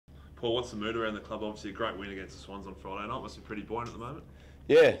Paul, what's the mood around the club? Obviously a great win against the Swans on Friday night. Must be pretty buoyant at the moment.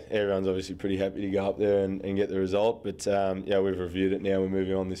 Yeah, everyone's obviously pretty happy to go up there and get the result. But yeah, we've reviewed it now. We're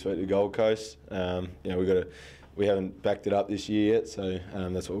moving on this week to Gold Coast. We haven't backed it up this year yet, so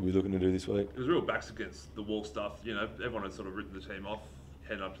that's what we'll be looking to do this week. It was real backs against the wall stuff. You know, everyone had sort of written the team off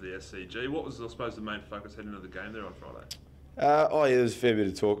heading up to the SCG. What was, I suppose, the main focus heading into the game there on Friday? Yeah, there's a fair bit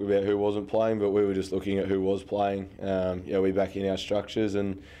of talk about who wasn't playing, but we were just looking at who was playing. We back in our structures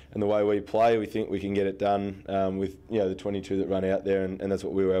and the way we play, we think we can get it done with the 22 that run out there, and that's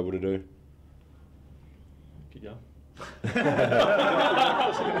what we were able to do. Keep going.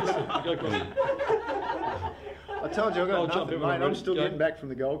 I told you I got nothing, mate. I'm still getting back from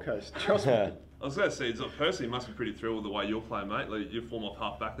the Gold Coast. Trust me. I was going to say, personally, you must be pretty thrilled with the way you're playing, mate. Like, your form of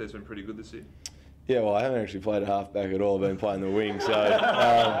half-back there's been pretty good this year. Yeah, well, I haven't actually played a half-back at all. I've been playing the wing, so...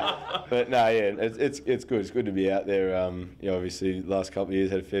 but no, yeah, it's good. It's good to be out there. Obviously, the last couple of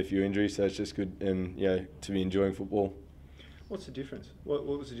years had a fair few injuries, so it's just good and to be enjoying football. What's the difference? What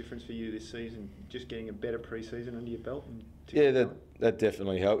was the difference for you this season? Just getting a better pre-season under your belt? That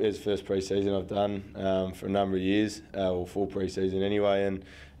definitely helped. It's the first pre-season I've done for a number of years, full pre-season anyway, and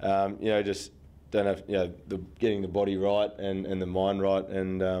just don't have getting the body right and the mind right,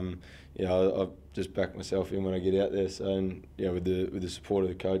 and I've just backed myself in when I get out there. So with the support of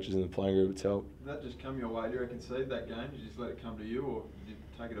the coaches and the playing group, it's helped. Did that just come your way? Do you concede that game? Did you just let it come to you, or did you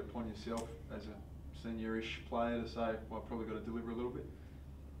take it upon yourself as a seniorish player to say, well, I've probably got to deliver a little bit?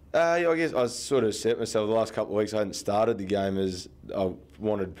 I guess I sort of set myself the last couple of weeks. I hadn't started the game as I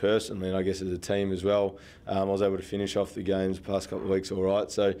wanted personally, and I guess as a team as well. I was able to finish off the games the past couple of weeks all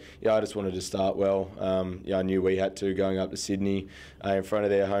right. So, I just wanted to start well. I knew we had to, going up to Sydney in front of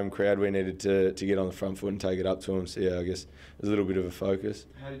their home crowd. We needed to get on the front foot and take it up to them. So, I guess it was a little bit of a focus.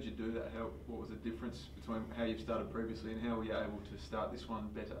 How did you do that? What was the difference between how you've started previously and how were you able to start this one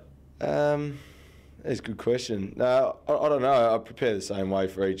better? That's a good question. No, I don't know. I prepare the same way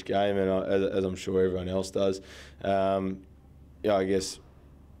for each game, and as I'm sure everyone else does. I guess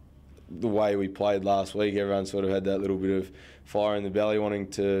the way we played last week, everyone sort of had that little bit of fire in the belly, wanting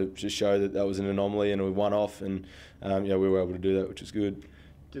to just show that was an anomaly, and we won off, and we were able to do that, which is good.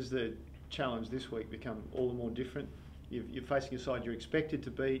 Does the challenge this week become all the more different? You're facing a side you're expected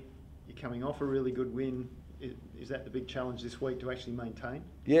to beat. You're coming off a really good win. Is that the big challenge this week, to actually maintain?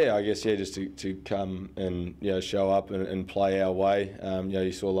 Yeah, I guess, just to come and show up and play our way.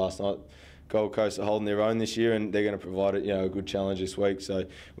 You saw last night Gold Coast are holding their own this year, and they're going to provide a good challenge this week. So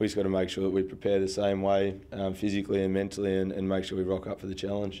we just got to make sure that we prepare the same way, physically and mentally, and make sure we rock up for the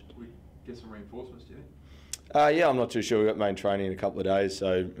challenge. We get some reinforcements, do you think? I'm not too sure. We've got main training in a couple of days,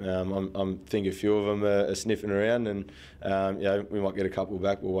 so I'm thinking a few of them are sniffing around, and we might get a couple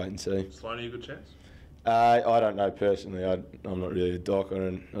back. We'll wait and see. Sloaney, a good chance? I don't know personally. I'm not really a doc,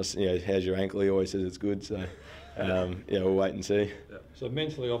 and how's your ankle? He always says it's good, so we'll wait and see. Yeah. So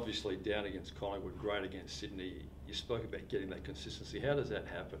mentally, obviously, down against Collingwood, great against Sydney. You spoke about getting that consistency. How does that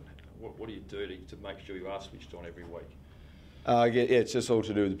happen? What do you do to make sure you are switched on every week? It's just all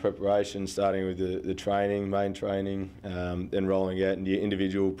to do with the preparation, starting with the training, main training, then rolling out into your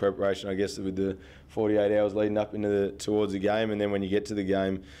individual preparation, I guess, with the 48 hours leading up towards the game, and then when you get to the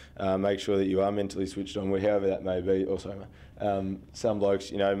game, make sure that you are mentally switched on, however that may be. Also, some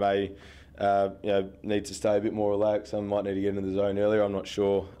blokes, may need to stay a bit more relaxed. Some might need to get into the zone earlier. I'm not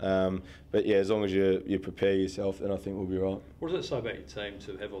sure, but as long as you prepare yourself, then I think we'll be right. What does it say about your team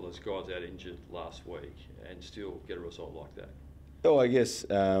to have all those guys out injured last week and still get a result like that? Oh, I guess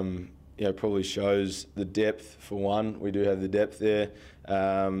probably shows the depth for one. We do have the depth there.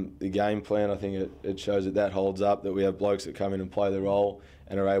 The game plan, I think it shows that holds up. That we have blokes that come in and play the role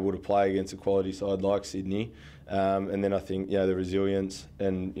and are able to play against a quality side like Sydney. And then I think the resilience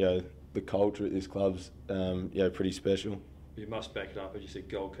and the culture at this club's pretty special. You must back it up. As you said,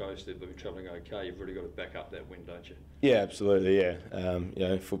 Gold Coast, they've been travelling okay. You've really got to back up that win, don't you? Yeah, absolutely.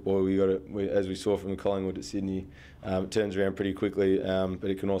 Yeah, football. As we saw from Collingwood to Sydney, it turns around pretty quickly, but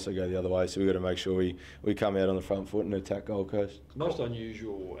it can also go the other way. So we've got to make sure we come out on the front foot and attack Gold Coast. It's most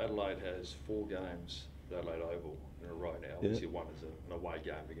unusual. Adelaide has 4 games at Adelaide Oval in a row now. Obviously, one is an away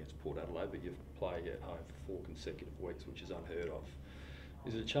game against Port Adelaide, but you've played at home for 4 consecutive weeks, which is unheard of.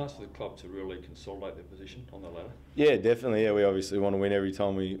 Is it a chance for the club to really consolidate their position on the ladder? Yeah, definitely. Yeah, we obviously want to win every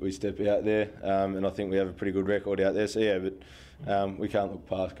time we step out there, and I think we have a pretty good record out there. So but we can't look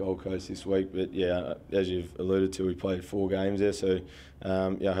past Gold Coast this week. But as you've alluded to, we played 4 games there. So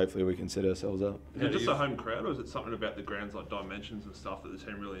hopefully we can set ourselves up. Is it just a home crowd, or is it something about the grounds like dimensions and stuff that the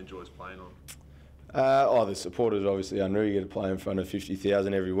team really enjoys playing on? The supporters obviously unreal. You get to play in front of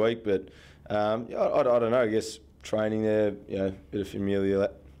 50,000 every week, but I don't know. I guess training there, bit of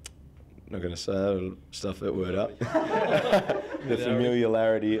not going to say that, I'll stuff that word up. The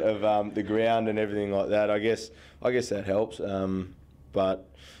familiarity of the ground and everything like that. I guess that helps. But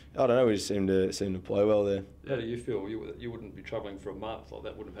I don't know. We just seem to play well there. How do you feel? You wouldn't be travelling for a month, like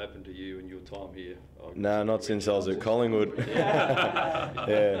that wouldn't have happened to you in your time here? No, not since I was at Collingwood. Yeah.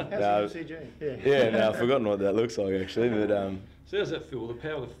 How's the MCG? Yeah. No, I've forgotten what that looks like actually. But so how does that feel? The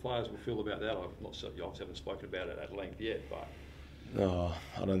how the players will feel about that? You obviously haven't spoken about it at length yet, but. Oh,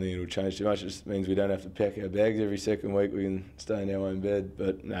 I don't think it'll change too much. It just means we don't have to pack our bags every second week. We can stay in our own bed.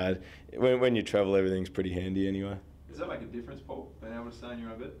 But no, when you travel, everything's pretty handy anyway. Does that make a difference, Paul, being able to stay in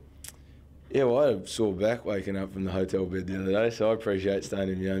your own bed? Yeah, well, I had a sore back waking up from the hotel bed the other day, so I appreciate staying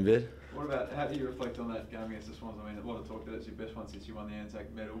in my own bed. What about, how do you reflect on that game against the Swans? I mean, a lot of talk that it's your best one since you won the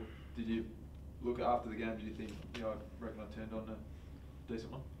Anzac medal. Did you look after the game, did you think, I reckon I turned on a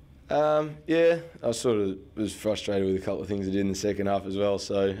decent one? Yeah, I sort of was frustrated with a couple of things I did in the second half as well.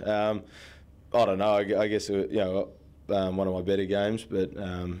 So I don't know. I guess one of my better games, but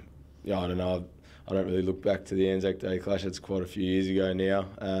I don't know. I don't really look back to the Anzac Day clash. It's quite a few years ago now.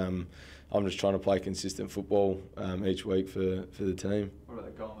 I'm just trying to play consistent football each week for the team. What about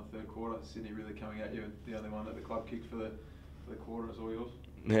that goal in the third quarter? Sydney really coming at you. The only one that the club kicked for the quarter is all yours.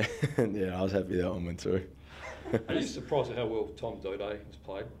 Yeah, I was happy that one went through. Are you surprised at how well Tom Dode has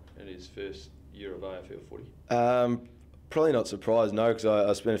played in his first year of AFL footy? Probably not surprised, no, because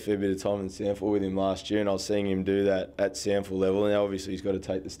I spent a fair bit of time in SANFL with him last year, and I was seeing him do that at SANFL level. And now obviously he's got to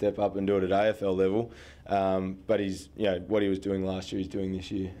take the step up and do it at AFL level. But he's, what he was doing last year, he's doing this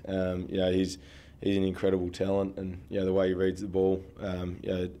year. He's an incredible talent, and the way he reads the ball,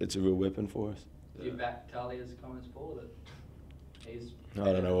 it's a real weapon for us. Do you back Talia's comments, Paul, that he's?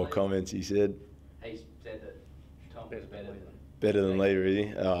 I don't know what comments he said. He said that Tom was Better than Leader, is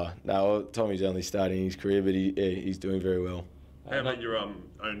he? No, Tommy's only starting his career, but he's doing very well. How about your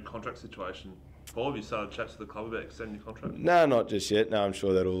own contract situation? Paul, have you started chats to the club about extending your contract? No, not just yet. No, I'm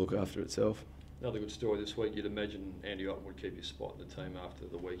sure that'll look after itself. Another good story this week, you'd imagine Andy Otten would keep his spot in the team after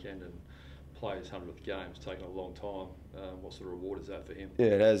the weekend and play his 100th game. It's taken a long time. What sort of reward is that for him? Yeah,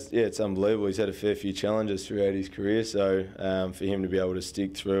 it has. Yeah, it's unbelievable. He's had a fair few challenges throughout his career, so for him to be able to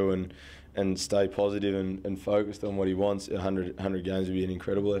stick through and stay positive and focused on what he wants, 100 games would be an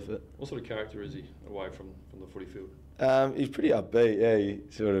incredible effort. What sort of character is he away from the footy field? He's pretty upbeat, yeah. He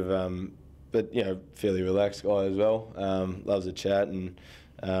sort of, but fairly relaxed guy as well. Loves a chat and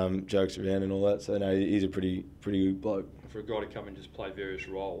jokes around and all that. So no, he's a pretty good bloke. For a guy to come and just play various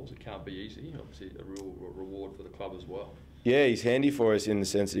roles, it can't be easy. Obviously, a real reward for the club as well. Yeah, he's handy for us in the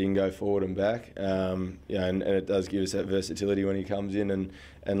sense that he can go forward and back. And it does give us that versatility when he comes in.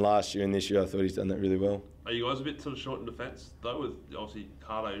 And last year and this year, I thought he's done that really well. Are you guys a bit sort of short in defence though? With obviously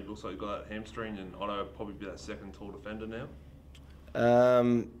Carlo also got that hamstring, and Otto probably be that second tall defender now.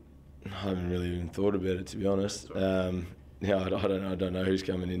 I haven't really even thought about it, to be honest. I don't know who's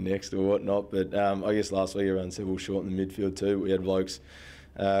coming in next or whatnot. But I guess last week everyone said we were short in the midfield too. We had blokes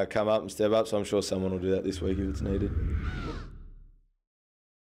come up and step up, so I'm sure someone will do that this week if it's needed.